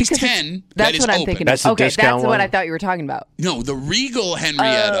there's the Movies 10 that's that is what I'm open. thinking. That's the okay, discount that's one? what I thought you were talking about. No, the Regal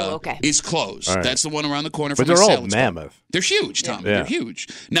Henrietta okay. is closed. All right. That's the one around the corner But from they're the all mammoth. They're huge, Tom. Yeah. They're huge.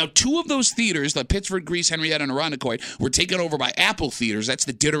 Now, 2 of those theaters, the Pittsford, Greece, Henrietta, and Arundecoit, were taken over by Apple Theaters. That's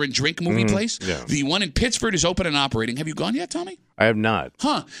the dinner and drink movie place. Yeah. The one in Pittsford is open and operating. Have you gone yet, Tommy? I have not.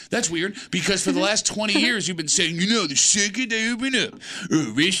 Huh. That's weird, because for the last 20 years, you've been saying, the second they open up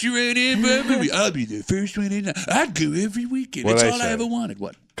a restaurant in Burberry, I'll be the first one in. I'd go every weekend. What'd That's I all I say? ever wanted.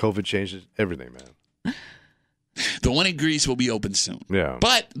 What? COVID changes everything, man. The one in Greece will be open soon. Yeah.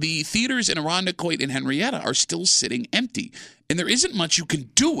 But the theaters in Arundecoit and Henrietta are still sitting empty, and there isn't much you can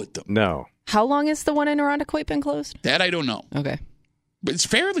do with them. No. How long has the one in Arundecoit been closed? That I don't know. Okay. But it's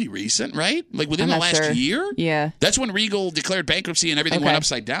fairly recent, right? Like within I'm the not last sure. year? Yeah. That's when Regal declared bankruptcy and everything went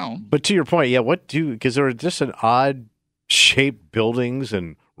upside down. But to your point, yeah, because there were just an odd shaped buildings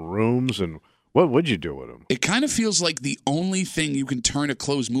and rooms, and what would you do with them? It kind of feels like the only thing you can turn a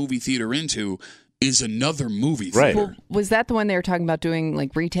closed movie theater into is another movie theater. Well, was that the one they were talking about doing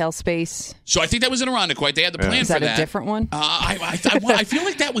like retail space? So I think that was in Irondequoit. They had the plan Is for that that. a different one? I feel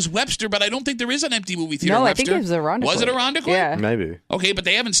like that was Webster, but I don't think there is an empty movie theater. No, in I Webster. think it was Irondequoit. Was it Irondequoit? Yeah. Maybe. Okay, but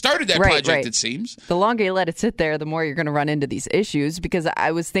they haven't started that Right, project, right. it seems. The longer you let it sit there, the more you're going to run into these issues. Because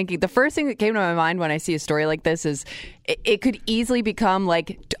I was thinking, the first thing that came to my mind when I see a story like this is it could easily become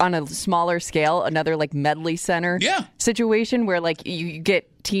like on a smaller scale, another like medley center situation where like you get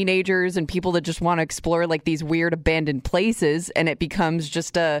teenagers and people that just want to explore like these weird abandoned places, and it becomes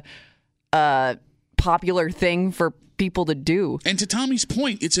just a popular thing for people to do. And to Tommy's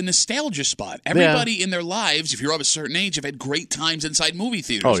point, it's a nostalgia spot. Everybody in their lives, if you're of a certain age, have had great times inside movie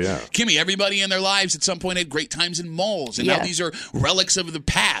theaters. Oh, yeah. Kimmy, everybody in their lives at some point had great times in malls. And now these are relics of the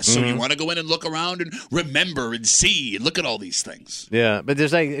past. So you want to go in and look around and remember and see and look at all these things. Yeah, but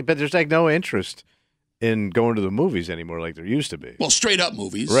there's like no interest in going to the movies anymore like there used to be. Well, straight up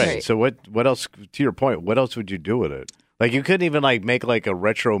movies. Right. So what else, to your point, what else would you do with it? Like you couldn't even like make like a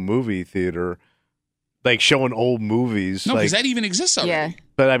retro movie theater, like showing old movies. No, because like, that even exists already. Yeah.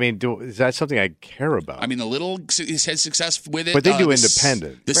 but I mean, is that something I care about? I mean, the Little has had success with it. But they do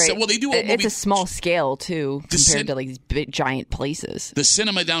independent. Right. Well, they do. It's a small scale too The compared to like these big giant places. The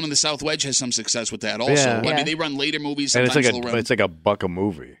cinema down in the South Wedge has some success with that also. Yeah. I mean, they run later movies. And Sometimes it's like a buck a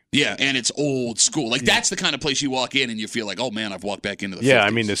movie. Yeah, and it's old school. Like that's the kind of place you walk in and you feel like, oh man, I've walked back into the. Yeah, 50s. I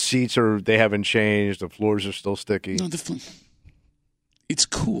mean the seats they haven't changed. The floors are still sticky. No, it's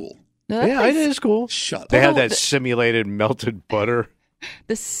cool. No, yeah, it is cool. Shut up. They have that simulated melted butter.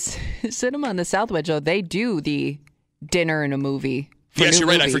 The cinema in the South Wedge, though, they do the dinner and a movie. for Yes, new you're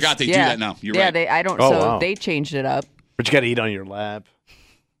right. I movies. forgot they do that now. You're right. Yeah, I don't. Oh, so wow. they changed it up. But you got to eat on your lap.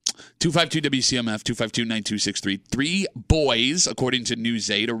 252-WCMF, 252-9263. 3 boys, according to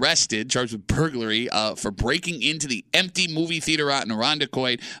News8, arrested, charged with burglary for breaking into the empty movie theater out in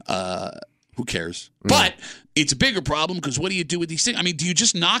Irondequoit. Who cares? But it's a bigger problem because what do you do with these things? I mean, do you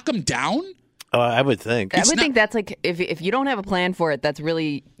just knock them down? I would think. I would think that's like, if you don't have a plan for it, that's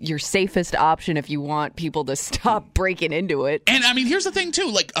really your safest option if you want people to stop breaking into it. And, I mean, here's the thing, too.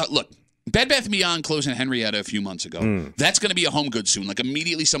 Like, look. Bed Bath & Beyond closed in Henrietta a few months ago. That's going to be a home good soon. Like,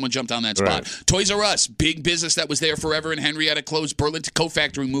 immediately someone jumped on that spot. Right. Toys R Us, big business that was there forever in Henrietta, closed. Burlington Coat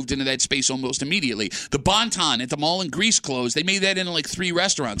Factory moved into that space almost immediately. The Bon-Ton at the mall in Greece closed. They made that into like 3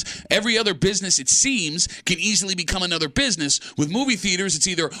 restaurants. Every other business, it seems, can easily become another business. With movie theaters, it's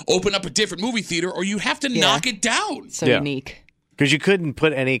either open up a different movie theater or you have to knock it down. So unique. Because you couldn't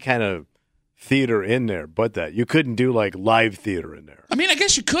put any kind of theater in there but that. You couldn't do like live theater in there. I mean, I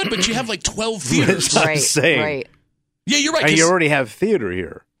guess you could, but you have like 12 theaters. That's what I'm saying. Yeah, you're right. And you already have theater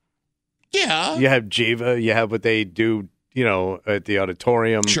here. Yeah. You have Jiva. You have what they do, at the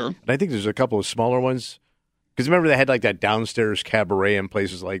auditorium. Sure. And I think there's a couple of smaller ones. Because remember they had like that downstairs cabaret and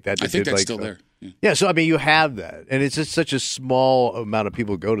places like that. I think that's like, still there. Yeah, so I mean, you have that, and it's just such a small amount of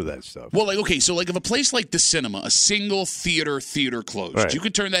people go to that stuff. Well, like, okay, so like if a place like the cinema, a single theater closed, Right. you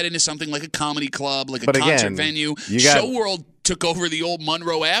could turn that into something like a comedy club, like a But concert again, venue. you got- Show World took over the old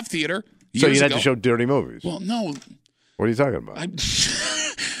Monroe Ave Theater So years you'd have ago. to show dirty movies. Well, no. What are you talking about?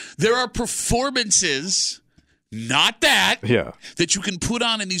 There are performances, not that, Yeah. that you can put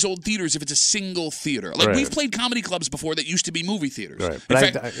on in these old theaters if it's a single theater. Like, Right. we've played comedy clubs before that used to be movie theaters. Right. In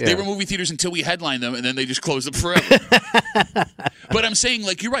But fact, they were movie theaters until we headlined them, and then they just closed them forever. But I'm saying,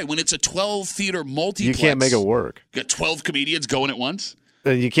 like, you're right. When it's a 12-theater multiplex, You can't make it work. you got 12 comedians going at once.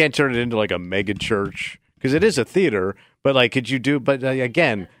 You can't turn it into like a mega church because it is a theater. But like, could you do? But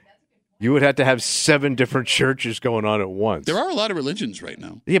again, you would have to have 7 different churches going on at once. There are a lot of religions right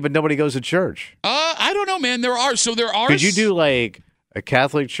now. Yeah, but nobody goes to church. I don't know, man. There are. Could you do like a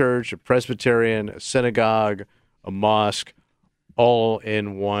Catholic church, a Presbyterian, a synagogue, a mosque, all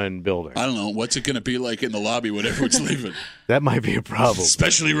in one building? I don't know. What's it going to be like in the lobby when everyone's leaving? That might be a problem.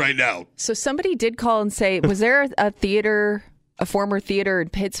 Especially right now. So somebody did call and say, was there a former theater in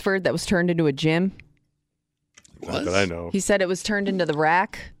Pittsburgh that was turned into a gym? Not that I know. He said it was turned into the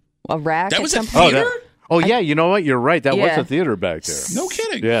rack. A rack. That at was some a point. theater? Oh, yeah. You know what? You're right. That was Yeah. a theater back there. No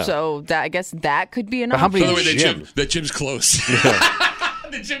kidding. Yeah. So I guess that could be an But how option. many By the way, gyms? that gym's closed.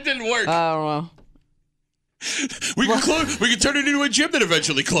 The gym didn't work. I don't know. We can turn it into a gym that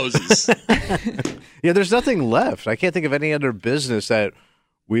eventually closes. Yeah, there's nothing left. I can't think of any other business that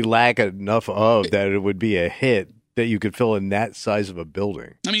we lack enough of that it would be a hit that you could fill in that size of a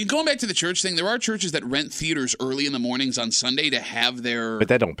building. I mean, going back to the church thing, there are churches that rent theaters early in the mornings on Sunday to have their... But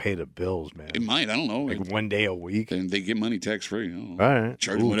that don't pay the bills, man. It might. I don't know. Like one day a week. And they get money tax-free. All right.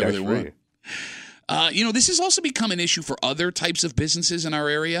 Charge them whatever they want. This has also become an issue for other types of businesses in our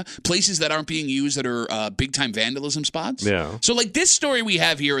area, places that aren't being used that are big-time vandalism spots. Yeah. So, like this story we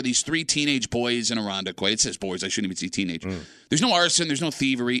have here are these 3 teenage boys in Irondequoit. It says boys. I shouldn't even say teenage. There's no arson. There's no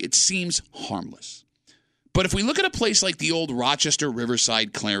thievery. It seems harmless. But if we look at a place like the old Rochester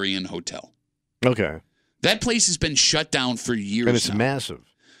Riverside Clarion Hotel. Okay. That place has been shut down for years And it's now. massive.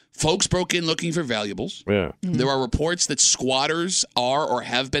 Folks broke in looking for valuables. Yeah. There are reports that squatters are or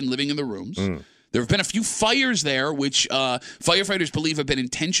have been living in the rooms. There have been a few fires there, which firefighters believe have been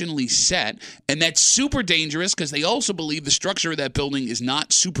intentionally set. And that's super dangerous because they also believe the structure of that building is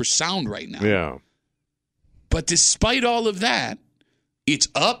not super sound right now. Yeah. But despite all of that, it's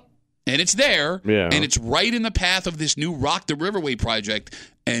up and it's there. Yeah. And it's right in the path of this new Rock the Riverway project.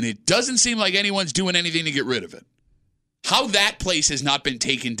 And it doesn't seem like anyone's doing anything to get rid of it. How that place has not been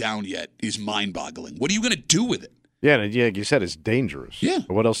taken down yet is mind-boggling. What are you going to do with it? Yeah, like you said, it's dangerous. Yeah.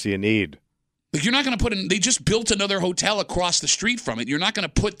 What else do you need? Like, you're not going to put in... They just built another hotel across the street from it. You're not going to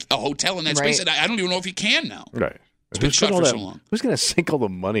put a hotel in that space. And I don't even know if you can now. Right. It's been shut for so long. Who's going to sink all the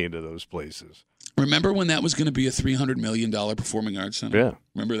money into those places? Remember when that was going to be a $300 million performing arts center? Yeah.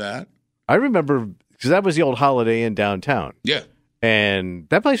 Remember that? I remember, because that was the old Holiday Inn downtown. Yeah. And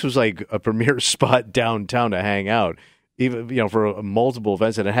that place was like a premier spot downtown to hang out, even for multiple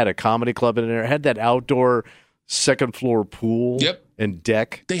events. And it had a comedy club in there. It had that outdoor second floor pool and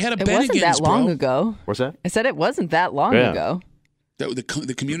deck. They had a It Bennigan's, wasn't that long bro. ago. What's that? I said it wasn't that long ago.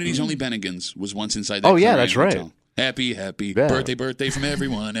 The community's only Bennigan's was once inside that. Oh, yeah, Clarion that's right. Hotel. Happy Yeah. birthday from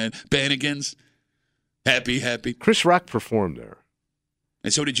everyone and Bennigan's. Happy. Chris Rock performed there.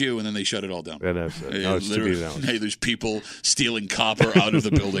 And so did you, and then they shut it all down. And that's it. Now it's to be announced. Hey, there's people stealing copper out of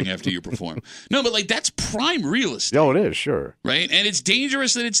the building after you perform. No, but that's prime real estate. Oh, it is, sure. Right? And it's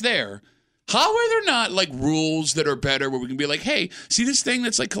dangerous that it's there. How are there not rules that are better where we can be like, hey, see this thing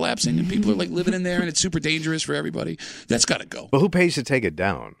that's collapsing and people are living in there and it's super dangerous for everybody? That's got to go. But who pays to take it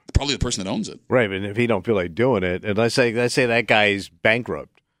down? Probably the person that owns it. Right, and if he don't feel like doing it, and let's say that guy's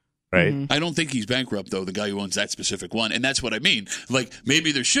bankrupt, right? I don't think he's bankrupt, though, the guy who owns that specific one. And that's what I mean.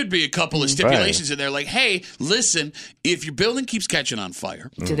 Maybe there should be a couple of stipulations in there. Hey, listen, if your building keeps catching on fire.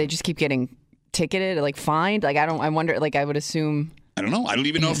 Do they just keep getting ticketed, fined? I wonder, I would assume. I don't know. I don't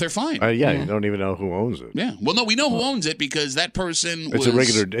even know if they're fined. You don't even know who owns it. Yeah. Well, no, we know who owns it because that person It's a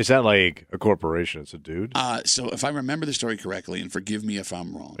regular, it's not like a corporation, it's a dude. So if I remember the story correctly, and forgive me if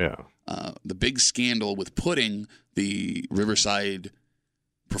I'm wrong. Yeah. The big scandal with putting the Riverside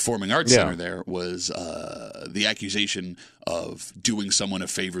Performing Arts Center there was the accusation of doing someone a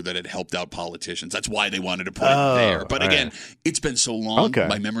favor that had helped out politicians. That's why they wanted to put it there. But again, it's been so long.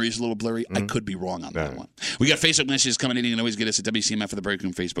 My memory is a little blurry. I could be wrong on that one. We got Facebook messages coming in. You can always get us at WCMF for the Break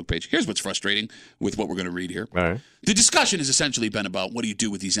Room Facebook page. Here's what's frustrating with what we're going to read here. All right. The discussion has essentially been about what do you do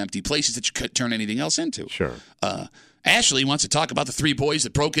with these empty places that you could turn anything else into. Sure. Ashley wants to talk about the 3 boys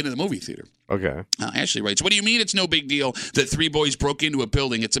that broke into the movie theater. Okay. Ashley writes, what do you mean it's no big deal that 3 boys broke into a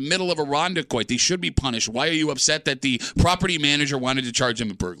building? It's the middle of Irondequoit. They should be punished. Why are you upset that the property manager wanted to charge them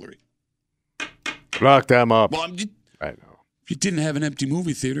a burglary? Lock them up. Well, I know. If you didn't have an empty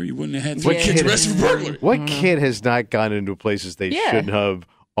movie theater, you wouldn't have had 3 kids arrested for burglary. What kid has not gone into places they shouldn't have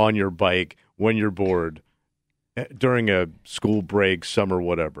on your bike when you're bored during a school break, summer,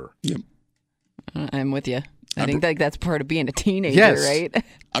 whatever? Yep. I'm with you. I think that's part of being a teenager, right?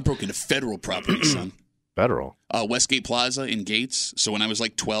 I broke into federal property, son. Federal? Westgate Plaza in Gates. So when I was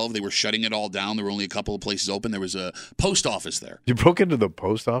 12, they were shutting it all down. There were only a couple of places open. There was a post office there. You broke into the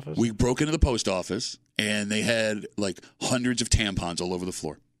post office? We broke into the post office, and they had hundreds of tampons all over the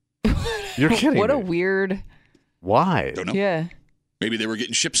floor. You're kidding What me. a weird... Why? Don't know. Yeah. Maybe they were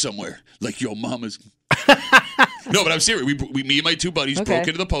getting shipped somewhere. Your mama's... No, but I'm serious. Me and my 2 buddies broke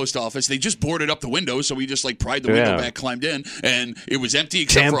into the post office. They just boarded up the window, so we just pried the window back, climbed in, and it was empty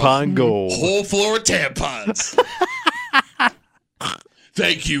except for a gold. whole floor of tampons.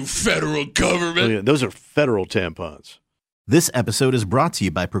 Thank you, federal government. Oh, yeah, those are federal tampons. This episode is brought to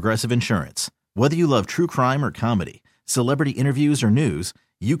you by Progressive Insurance. Whether you love true crime or comedy, celebrity interviews or news,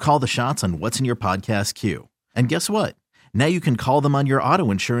 you call the shots on what's in your podcast queue. And guess what? Now you can call them on your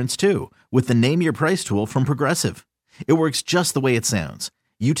auto insurance too with the Name Your Price tool from Progressive. It works just the way it sounds.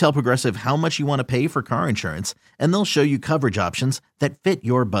 You tell Progressive how much you want to pay for car insurance, and they'll show you coverage options that fit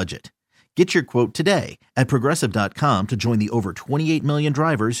your budget. Get your quote today at Progressive.com to join the over 28 million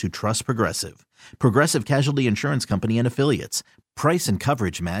drivers who trust Progressive. Progressive Casualty Insurance Company and Affiliates. Price and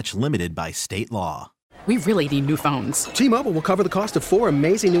coverage match limited by state law. We really need new phones. T-Mobile will cover the cost of 4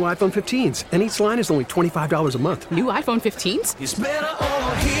 amazing new iPhone 15s, and each line is only $25 a month. New iPhone 15s? It's better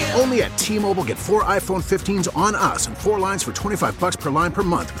over here. Only at T-Mobile, get 4 iPhone 15s on us and 4 lines for $25 per line per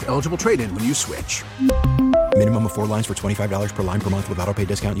month with eligible trade-in when you switch. Minimum of 4 lines for $25 per line per month with autopay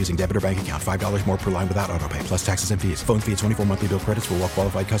discount using debit or bank account. $5 more per line without autopay, plus taxes and fees. Phone fee at 24 monthly bill credits for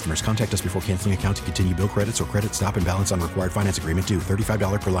well-qualified customers. Contact us before canceling account to continue bill credits or credit stop and balance on required finance agreement due.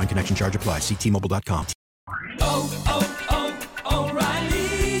 $35 per line connection charge applies. See T-Mobile.com.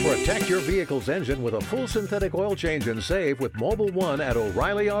 O'Reilly. Protect your vehicle's engine with a full synthetic oil change and save with Mobile One at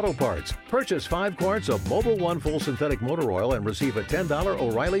O'Reilly Auto Parts. Purchase 5 quarts of Mobile One full synthetic motor oil and receive a $10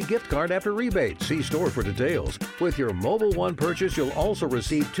 O'Reilly gift card after rebate. See store for details. With your Mobile One purchase, you'll also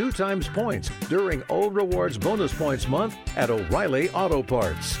receive 2 times points during O Rewards Bonus Points Month at O'Reilly Auto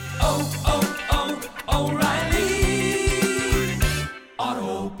Parts. O'Reilly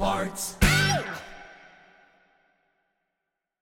Auto Parts.